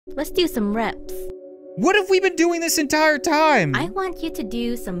Let's do some reps. What have we been doing this entire time? I want you to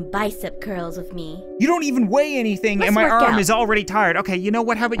do some bicep curls with me. You don't even weigh anything, and my arm is already tired. Okay, you know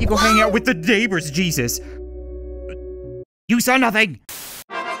what? How about you go hang out with the neighbors, Jesus? You saw nothing!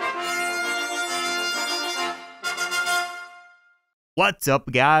 What's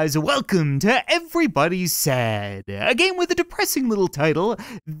up, guys? Welcome to Everybody's Sad, a game with a depressing little title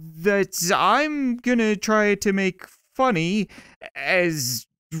that I'm gonna try to make funny as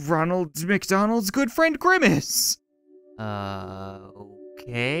Ronald McDonald's good friend Grimace. Okay.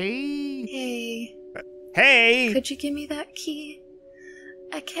 Hey. Hey! Could you give me that key?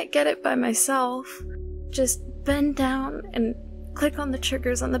 I can't get it by myself. Just bend down and click on the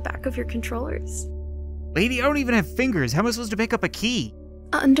triggers on the back of your controllers. Lady, I don't even have fingers. How am I supposed to pick up a key?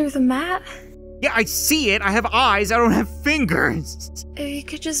 Under the mat? Yeah, I see it. I have eyes. I don't have fingers. If you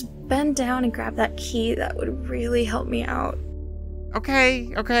could just bend down and grab that key, that would really help me out.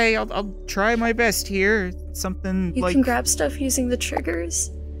 Okay, I'll try my best here. Something You like... can grab stuff using the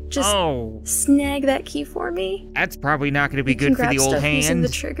triggers. Just snag that key for me. That's probably not going to be good for the old hand. Using the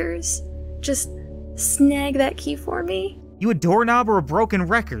triggers. Just snag that key for me. You a doorknob or a broken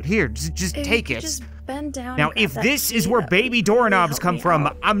record? Here, just take it. Just bend down. Now, if this is where baby doorknobs come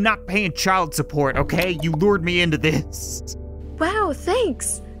from, I'm not paying child support, okay? You lured me into this. Wow,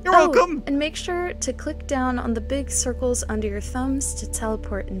 thanks. You're welcome. And make sure to click down on the big circles under your thumbs to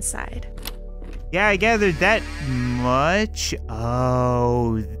teleport inside. Yeah, I gathered that much.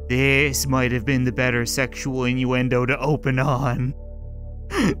 Oh, this might have been the better sexual innuendo to open on.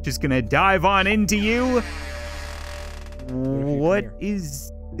 Just gonna dive on into you. What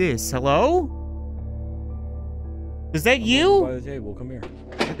is this? Hello? Is that you? By the table, come here.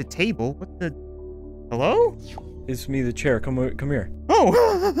 At the table? What the? Hello? It's me, the chair. Come here.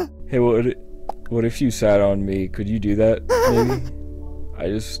 Oh! Hey, what if you sat on me? Could you do that, maybe?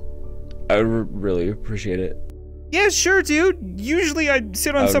 I would really appreciate it. Yeah, sure, dude. Usually I'd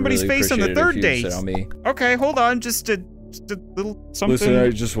sit on somebody's face on the third date. Sit on me. Okay, hold on. Just a little something. Listen, I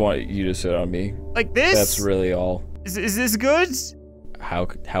just want you to sit on me. Like this? That's really all. Is this good? How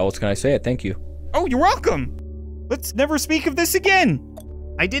else can I say it? Thank you. Oh, you're welcome. Let's never speak of this again.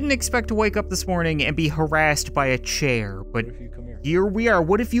 I didn't expect to wake up this morning and be harassed by a chair, but What if you come here? here we are.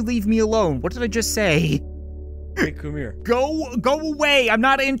 What if you leave me alone? What did I just say? Hey, come here. Go away. I'm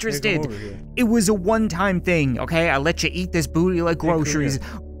not interested. Hey, come over here. It was a one-time thing, okay? I let you eat this booty like groceries.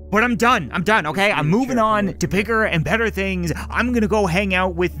 But I'm done, okay? I'm moving on to bigger and better things. I'm gonna go hang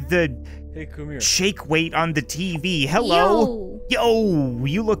out with the Hey, come here. shake weight on the TV. Hello? Yo,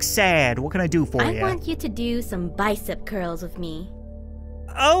 you look sad. What can I do for you? I want you to do some bicep curls with me.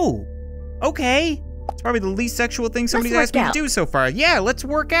 Oh, okay. It's probably the least sexual thing somebody's asked me to do so far. Yeah, let's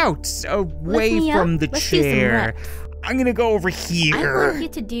work out away from the chair. I'm gonna go over here. I want you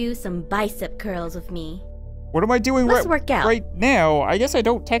to do some bicep curls with me. What am I doing right now? I guess I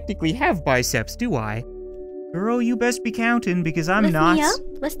don't technically have biceps, do I? Girl, you best be counting because I'm not. Me up?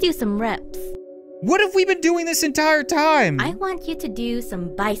 Let's do some reps. What have we been doing this entire time? I want you to do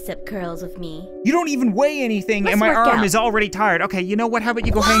some bicep curls with me. You don't even weigh anything, and my arm is already tired. Okay, you know what? How about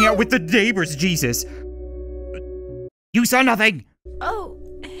you go hang out with the neighbors, Jesus? You saw nothing. Oh,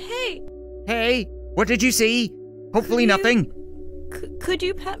 hey. Hey, what did you see? Hopefully nothing. Could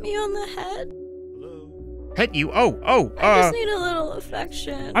you pat me on the head? Pet you? I just need a little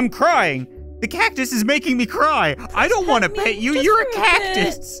affection. I'm crying. The cactus is making me cry. I don't want to pet you. You're a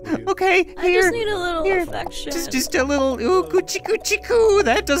cactus. Okay, here. I just need a little affection. Just a little ooh coochie coochie coo.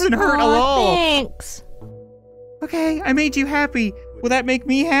 That doesn't hurt at all. Thanks. Okay, I made you happy. Will that make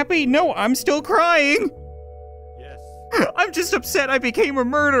me happy? No, I'm still crying. Yes. I'm just upset I became a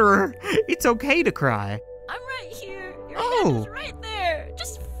murderer. It's okay to cry. I'm right here. Your hand is right there.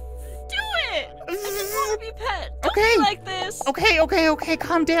 Just do it. I just want to be pet. Don't be like this. Okay,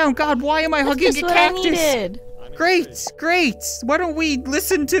 calm down. God, why am I hugging a cactus? I needed. Great. Why don't we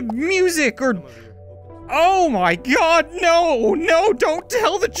listen to music or... Oh my God, no, don't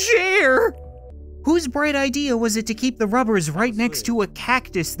tell the chair. Whose bright idea was it to keep the rubbers right next to a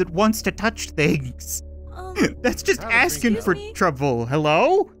cactus that wants to touch things? That's just asking for trouble.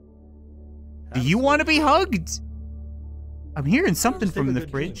 Hello? Do you want to be hugged? I'm hearing something from the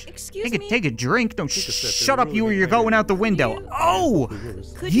fridge. Take a drink. Don't shut up, you, or you're going out the window. Oh!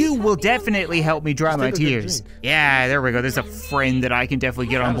 You will definitely help me dry my tears. Yeah, there we go. There's a friend that I can definitely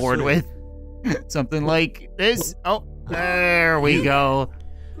get on board with. Something like this. Oh, there we go.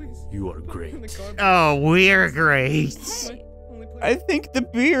 You are great. Oh, we're great. I think the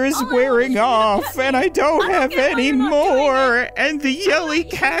beer is wearing off, and I don't have any more, and the yelly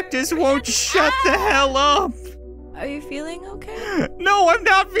cactus won't shut the hell up. Are you feeling okay? No, I'm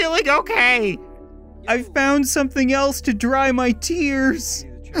not feeling okay. I found something else to dry my tears.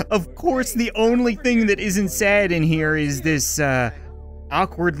 Of course, the only thing that isn't sad in here is this,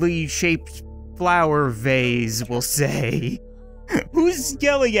 awkwardly shaped flower vase, we'll say. Who's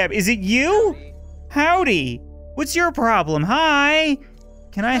yelling at me? Is it you? Howdy. What's your problem? Hi.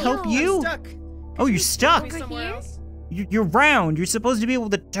 Can I help you? I'm stuck. Oh, you're stuck. Go somewhere else. You're round. You're supposed to be able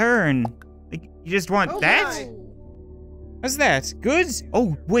to turn. Like, you just want that? hi. What's that? Good?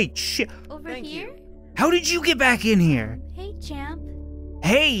 Oh, wait, shit. Over Thank here? you. How did you get back in here? Hey, champ.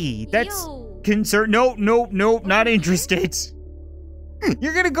 Hey, that's Yo. concern. Nope, not interested.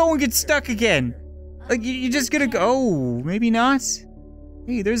 You're gonna go and get stuck again. Like, you're just gonna go. Oh, maybe not.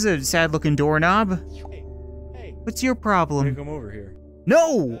 Hey, there's a sad-looking doorknob. Hey, What's your problem? Come over here.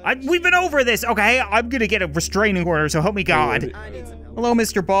 No, we've been over this. Okay, I'm gonna get a restraining order, so help me God. I need some help. Hello,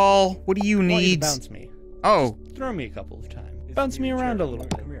 Mr. Ball. What do you I want you to need? bounce me. Oh, Throw me a couple of times. Bounce me around a little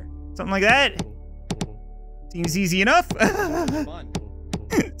bit. Come here. something like that? Seems easy enough. Fun.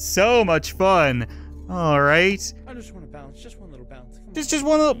 So much fun. All right. I just want to bounce. Just one little bounce. Come on. Just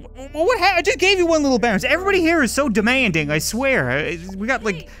one little. Well, I just gave you one little bounce. Everybody here is so demanding. I swear. We got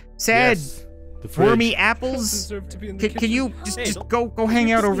like sad, Yes, the wormy fridge. apples. Deserve to be in the Can kitchen. you just Hey, just go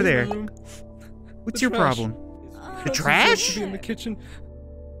hang out just over be in there? my room. What's The your trash. problem? I The deserve trash? To be in the kitchen.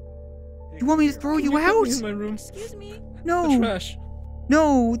 You want me to throw you Put out? me in my room. Excuse me? The No, trash.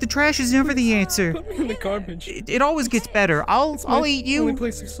 no. The trash is never the answer. Put me in the garbage. It always gets better. I'll eat Only you.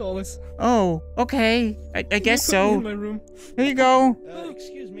 place of solace. Oh, okay. I guess Put me in so. my room. Here you go.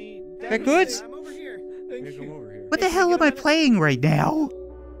 Excuse me. That good? I'm over here. Thank Come you. over here. What the hell am I playing right now?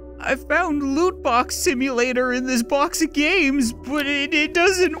 I found Loot Box Simulator in this box of games, but it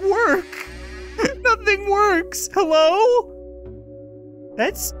doesn't work. Nothing works. Hello?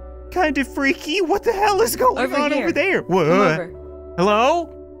 That's kind of freaky. What the hell is going Over on here. over there? Come What? over. Hello?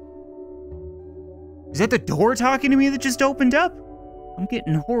 Is that the door talking to me that just opened up? I'm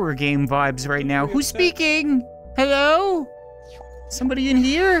getting horror game vibes right now. Who's speaking? Hello? Somebody in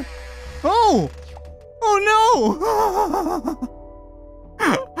here? Oh! Oh no!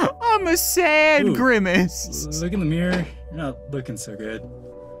 I'm a sad Ooh. grimace. Look in the mirror. You're not looking so good.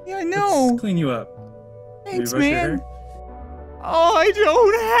 Yeah, I know. Let's clean you up. Have you Thanks, brushed your man. hair? Oh, I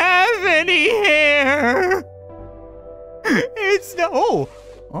don't have any hair. It's no.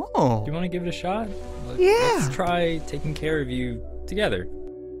 Oh. Do you want to give it a shot? Yeah. Let's try taking care of you together.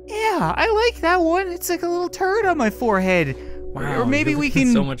 Yeah, I like that one. It's like a little turd on my forehead. Or maybe you're we looking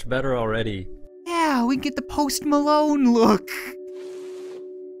can. so much better already. Yeah, we can get the Post Malone look.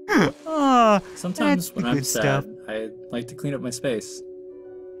 Oh, Sometimes that's when the I'm good sad, stuff. I like to clean up my space.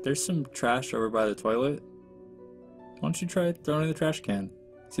 There's some trash over by the toilet. Why don't you try throwing it in the trash can?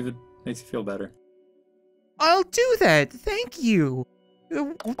 See if it makes you feel better. I'll do that. Thank you.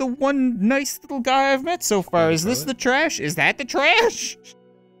 The one nice little guy I've met so far. Wanna Is throw this it? the trash? Is that the trash?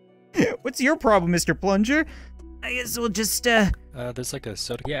 What's your problem, Mr. Plunger? I guess we'll just, There's like a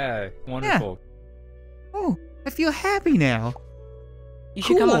soda. Yeah, wonderful. Oh, I feel happy now. You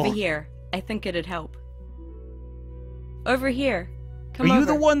should come Cool. over here. I think it'd help. Over here. Come Are you over.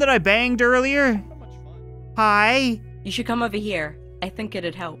 the one that I banged earlier? So much fun. Hi. You should come over here. I think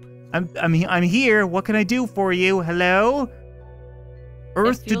it'd help. I'm here. What can I do for you? Hello?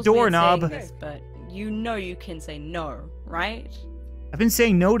 Earth It to feels weird doorknob. saying this, but you know you can say no, right? I've been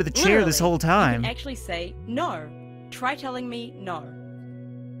saying no to the chair this Literally, whole time. You can actually say no. Try telling me no.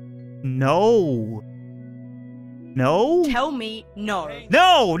 No. No? Tell me no.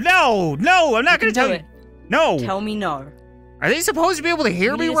 No, I'm not You gonna can tell do you. it. No. Tell me no. Are they supposed to be able to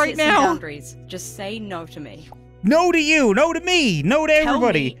hear You me need to right set some now? boundaries. Just say no to me. No to you, no to me, no to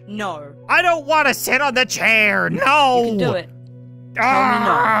everybody. Tell me no. I don't want to sit on the chair. No. You can do it.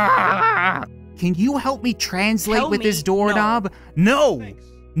 Ah! Can you help me translate Tell with me this doorknob? No. Thanks.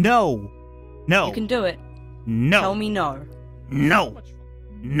 No. No. You can do it. No. Tell me no. So No. much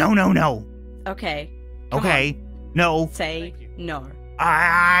fun. No. Okay. Come Okay. No. on. Say Thank you. no.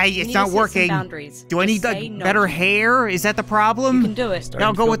 It's You need not to set working. Some boundaries. Do I Just need say like no better to me. hair? Is that the problem? You can do it. Starting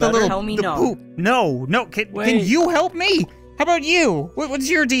I'll to go feel with the better? little Tell me the no. poop. No. Can Wait. you help me? How about you? What's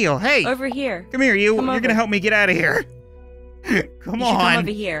your deal? Hey, Over here. come here, you. Come You're over. gonna help me get out of here. Come You should come on. over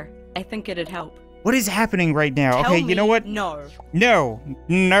here. I think it'd help. What is happening right now? Tell Okay, you know me what? No. No.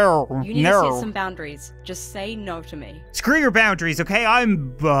 You need to set No. some boundaries. Just say no to me. Screw your boundaries, okay?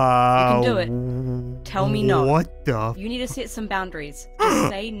 I'm. can do it. Tell me no. What the? You need to set some boundaries. Just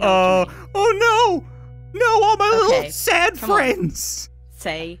say no to me. Oh no! All my little Okay, sad come on. friends.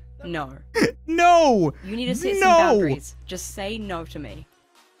 Say no. No. You need to set No. some boundaries. Just say no to me.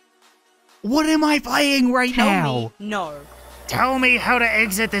 What am I playing right Tell now? me no. Tell me how to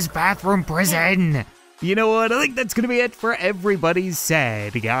exit this bathroom prison. You know what? I think that's gonna be it for Everybody's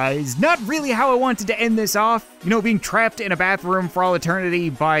Sad, guys. Not really how I wanted to end this off. You know, being trapped in a bathroom for all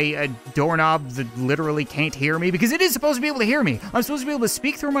eternity by a doorknob that literally can't hear me, because it is supposed to be able to hear me. I'm supposed to be able to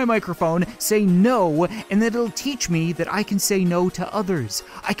speak through my microphone, say no, and then it'll teach me that I can say no to others.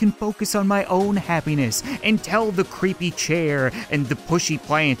 I can focus on my own happiness and tell the creepy chair and the pushy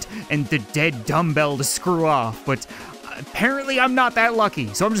plant and the dead dumbbell to screw off, but apparently I'm not that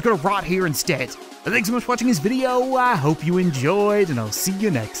lucky, so I'm just gonna rot here instead. Thanks so much for watching this video. I hope you enjoyed, and I'll see you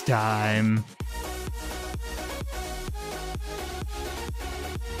next time.